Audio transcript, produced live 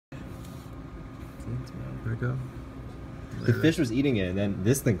Where'd it go? The fish was eating it, and then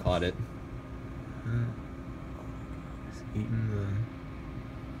this thing caught it. It's eating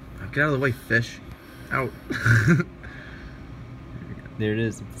the... Oh, get out of the way, fish. Out. There it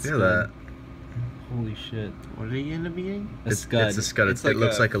is. Look at that. Holy shit. What are they end up eating? A scud. It's a scud. It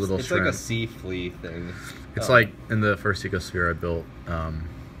looks like a little It's shrimp. like a sea flea thing. It's like in the first EcoSphere I built,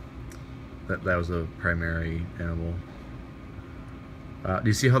 that was a primary animal. Do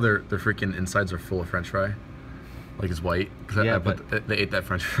you see how their freaking insides are full of French fry? Like it's white. Yeah, they ate that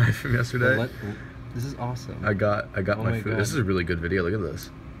French fry from yesterday. This is awesome. I got Oh my food. God. This is a really good video. Look at this.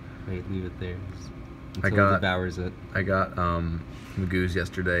 Wait, leave it there. Until it devours it. I got magoos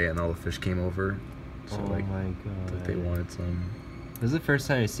yesterday, and all the fish came over. So oh like, my god. they wanted some. This is the first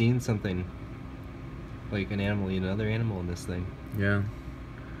time I've seen something like an animal eat another animal in this thing. Yeah.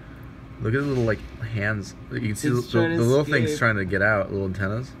 Look at the little like hands. You can see It's the little escape. things trying to get out. Little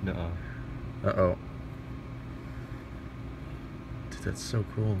antennas. No. Uh-oh. Dude, that's so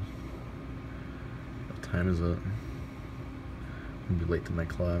cool. What time is it? I'm gonna be late to my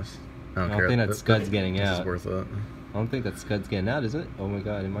class. I don't care. think that Scud's getting this out. is worth it. I don't think that Scud's getting out, is it? Oh my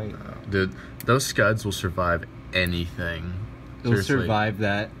god, it might. Dude, those Scuds will survive anything. It'll Seriously. survive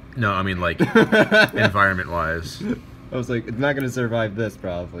that. No, I mean like environment-wise. I was like, it's not gonna survive this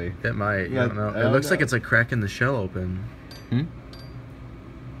probably. It might. Yeah, I don't know. I It don't looks like know. it's like cracking the shell open. Hmm?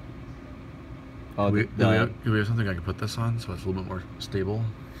 Oh, Do we have something I can put this on so it's a little bit more stable?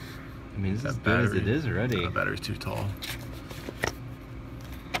 I mean, this is That good as it battery- is already. The battery's too tall.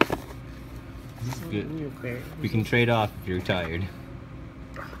 This is good. We can trade off if you're tired.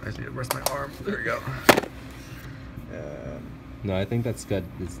 I just need to rest my arm. There we go. No, I think that Scud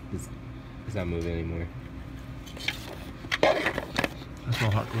is not moving anymore. I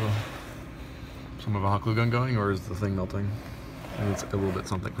smell hot glue. Some of a hot glue gun going, or is the thing melting? Maybe it's a little bit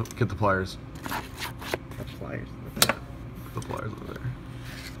something. Get the pliers. The pliers. Put the pliers over there.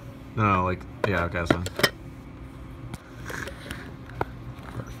 No, like, yeah, okay, that's fine.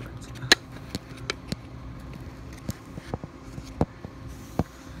 Perfect.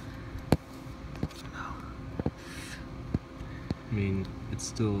 I mean, it's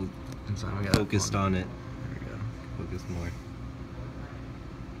still Inside, we got focused on it. There we go. Focus more.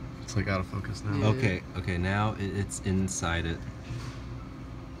 It's like out of focus now. Okay, okay, now it's inside it.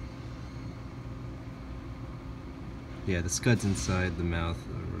 Yeah, the Scud's inside the mouth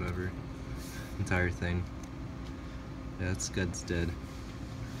or whatever. Entire thing. Yeah, that Scud's dead.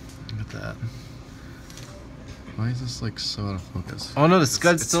 Look at that. Why is this like so out of focus? Oh no, the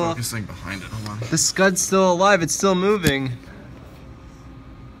Scud's it's still. focusing behind it. Hold on. The Scud's still alive. It's still moving.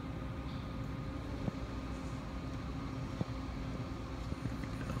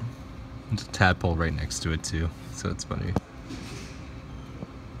 There's a tadpole right next to it too, so it's funny.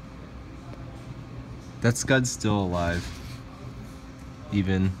 That Scud's still alive.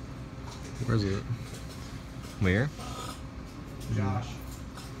 Even. Where is it? Where? Josh,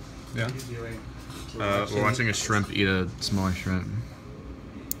 Yeah. what are you doing? We're watching a shrimp eat a smaller shrimp.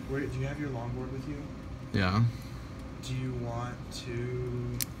 Do you have your longboard with you? Yeah. Do you want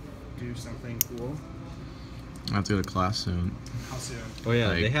to do something cool? I have to go to class soon. How soon? Oh yeah,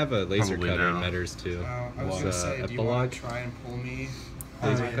 Like, they have a laser probably cutter in now. Metters too. I was gonna say, do you want to try and pull me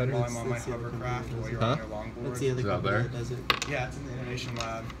Laser while cutter? I'm on my hovercraft while you're on your longboard? What's the other Is that company there? that does it? Yeah, it's in the innovation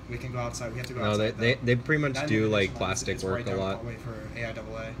lab. We can go outside. We have to go No, outside. they pretty much Not in the do like innovation lab, plastic it's work right a down the lot. hallway for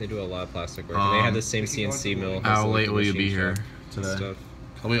AIAA. They do a lot of plastic work. And they have the same we can go CNC into the mill. loading has How the late will you machine be here shop and today? stuff.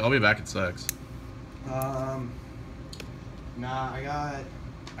 I'll be back at 6. Nah,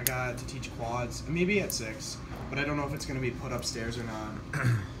 I got to teach quads. Maybe at 6, but I don't know if it's gonna be put upstairs or not.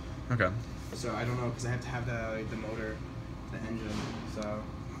 Okay. So I don't know because I have to have the motor, the engine. So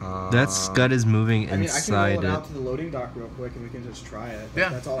That Scud is moving I mean, I can inside roll it it. out to the loading dock real quick and we can just try it. Yeah,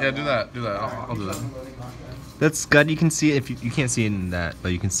 That's all yeah, I do want. that. Alright, I'll do that. on the loading dock then. That Scud, you can see it if you can't see it in that,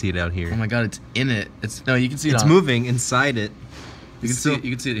 but you can see it out here. Oh my god, it's in it. It's no, you can see it. It's on, moving inside it. You can still- see. You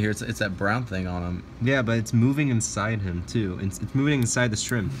can see it here. It's that brown thing on him. Yeah, but it's moving inside him too. It's moving inside the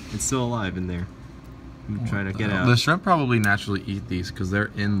shrimp. It's still alive in there. I'm trying to get out. The shrimp probably naturally eat these because they're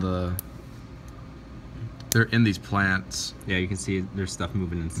in these plants. Yeah, you can see there's stuff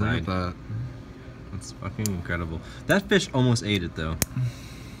moving Look inside. at that. It's fucking incredible. That fish almost ate it though.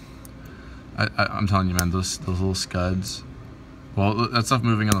 I'm telling you, man, those little Scuds. Well, that stuff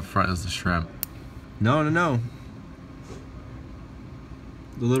moving on the front is the shrimp. No, no, no.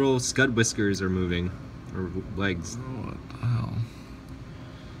 The little Scud whiskers are moving, or legs. What the hell?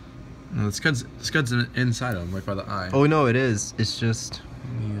 No, the Scud's inside of him, right by the eye. Oh no, it is. It's just.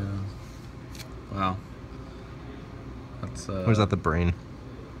 Yeah. Wow. That's Where's that the brain?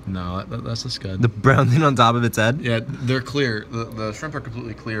 No, that's a scud. The brown thing on top of its head? Yeah, they're clear. The shrimp are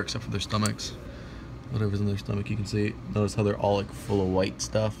completely clear except for their stomachs. Whatever's in their stomach, you can see. Notice how they're all like full of white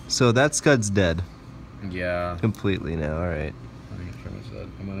stuff. So that scud's dead. Yeah. Completely now, alright.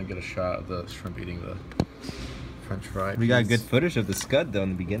 I'm gonna get a shot of the shrimp eating the French fry. We got good footage of the scud though in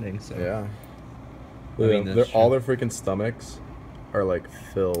the beginning, so. Yeah. I mean, all their freaking stomachs are like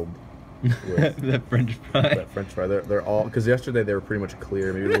filled with that French fry. that French fry. They're all, because yesterday they were pretty much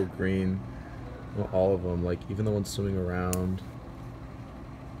clear, maybe a little green. Well, all of them, like even the ones swimming around.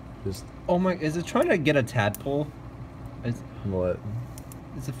 Just Oh my, is it trying to get a tadpole? what?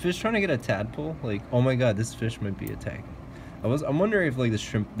 Is the fish trying to get a tadpole? Like, oh my god, this fish might be attacking. I'm wondering if like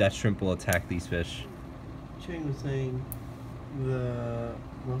that shrimp will attack these fish. Chang was saying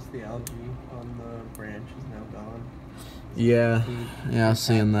most of the algae on the branch is now gone. Yeah, yeah, I've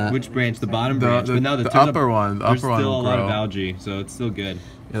seen that. Which branch? The bottom branch. The, But no, the upper one. The There's upper one still will a lot of grow. algae, so it's still good.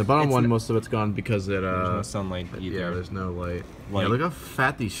 Yeah, the bottom It's one, n- most of it's gone because it. There's no sunlight either. Yeah, there's no light. Light. Yeah, look how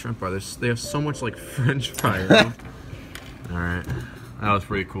fat these shrimp are. They have so much like French fry. Right? All right, that was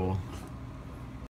pretty cool.